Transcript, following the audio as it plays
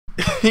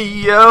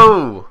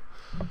Yo!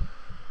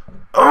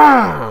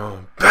 Oh,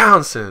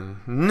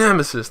 bouncing.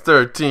 Nemesis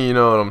 13, you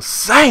know what I'm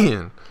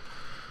saying?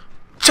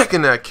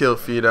 Checking that kill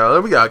feed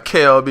out. We got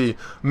KLB,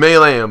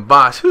 Melee, and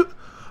Boss. Who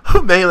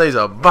Melee's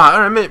a bot?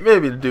 Alright,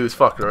 maybe the dude's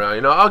fucking around,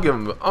 you know. I'll give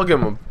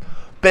him a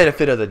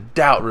benefit of the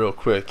doubt real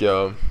quick,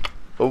 yo.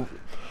 Oh.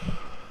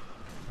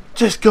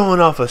 Just going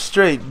off a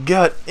straight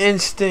gut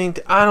instinct,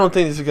 I don't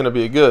think this is going to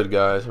be good,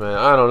 guys, man.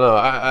 I don't know.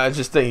 I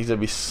just think he's going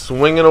to be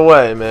swinging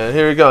away, man.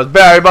 Here he goes.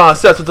 Barry Bonds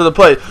steps into the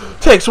plate.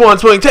 Takes one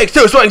swing, takes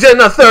two swings, and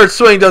the third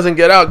swing doesn't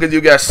get out because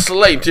you got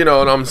slaped, you know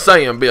what I'm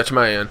saying, bitch,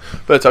 man.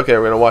 But it's okay.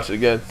 We're going to watch it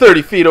again.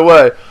 30 feet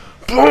away.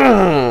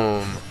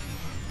 Boom.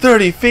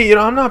 30 feet. You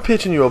know, I'm not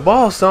pitching you a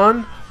ball,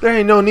 son. There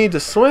ain't no need to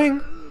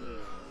swing.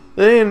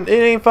 It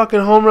ain't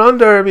fucking home run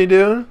derby,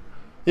 dude.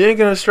 You ain't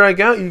gonna strike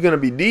out, you're gonna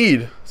be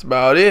D'd. That's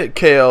about it,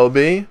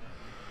 KLB.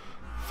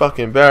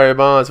 Fucking Barry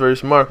Bonds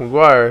versus Mark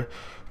McGwire.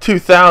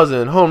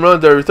 2000 home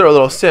run derby. Throw a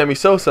little Sammy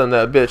Sosa on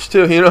that bitch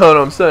too. You know what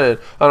I'm saying?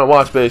 I don't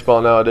watch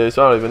baseball nowadays,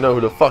 so I don't even know who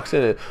the fuck's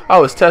in it. I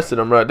was testing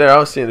him right there. I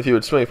was seeing if he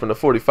would swing from the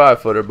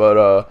 45-footer, but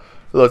it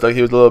looked like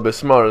he was a little bit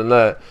smarter than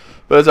that.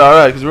 But it's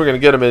alright, because we're gonna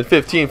get him in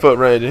 15-foot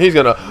range, and he's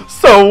gonna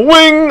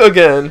swing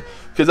again.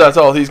 Because that's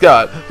all he's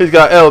got. He's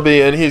got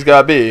LB and he's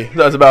got B.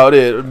 That's about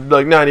it.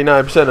 Like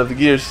 99% of the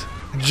Gears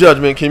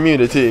Judgment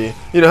community.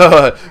 You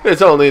know,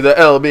 it's only the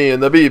LB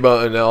and the B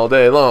button all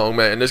day long,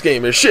 man. This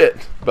game is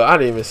shit. But I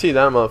didn't even see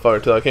that motherfucker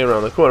until I came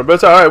around the corner. But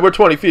it's alright, we're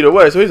 20 feet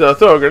away, so he's going to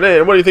throw a grenade.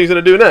 And what do you think he's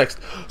going to do next?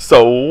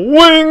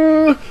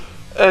 Swing!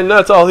 And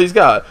that's all he's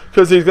got.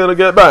 Because he's going to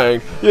get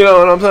banged. You know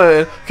what I'm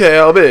saying?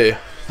 KLB.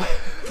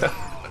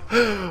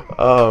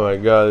 Oh my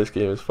god, this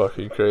game is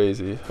fucking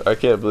crazy. I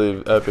can't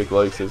believe Epic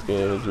likes this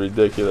game. It's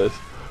ridiculous.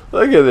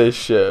 Look at this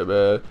shit,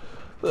 man.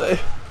 Like,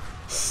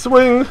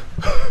 swing.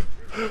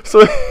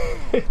 Swing.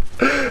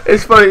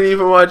 It's funny to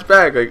even watch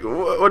back. Like,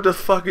 what the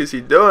fuck is he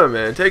doing,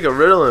 man? Take a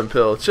Ritalin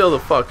pill. Chill the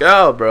fuck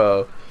out,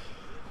 bro.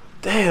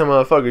 Damn,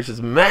 motherfucker's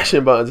just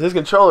mashing buttons. His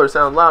controller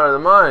sounds louder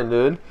than mine,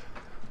 dude.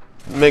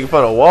 Making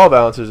fun of wall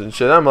bouncers and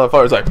shit. That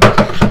motherfucker's like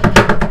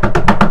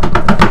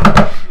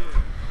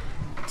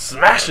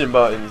smashing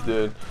buttons,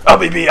 dude.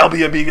 LBB.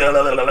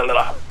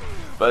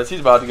 But he's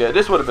about to get.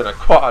 This would have been a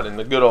quad in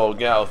the good old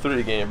Gal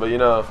 3 game, but you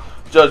know,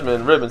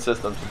 Judgment Ribbon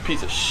System's a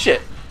piece of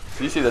shit.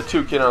 So you see the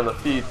 2 kid on the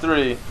feed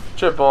 3,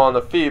 triple on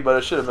the feed, but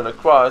it should have been a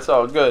quad. It's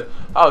all good.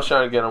 I was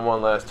trying to get him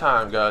one last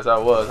time, guys. I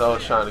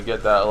was trying to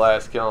get that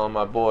last kill on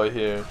my boy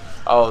here.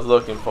 I was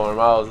looking for him.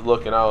 I was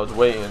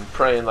waiting,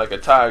 praying like a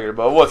tiger.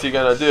 But what's he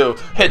gonna do?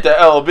 Hit the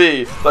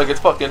LB like it's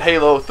fucking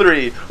Halo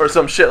 3 or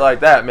some shit like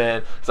that,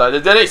 man. So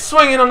then he's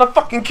swinging on the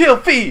fucking kill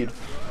feed.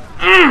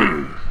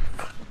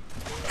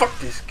 Fuck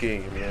this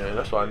game, man.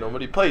 That's why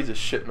nobody plays this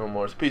shit no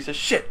more. It's a piece of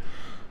shit.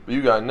 But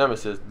you got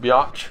Nemesis,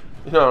 biatch.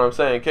 You know what I'm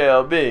saying?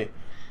 KLB.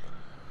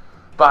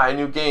 Buy a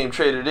new game,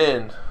 trade it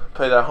in.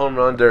 Play that home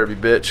run derby,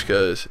 bitch,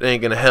 because it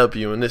ain't gonna help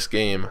you in this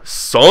game,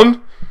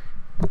 son.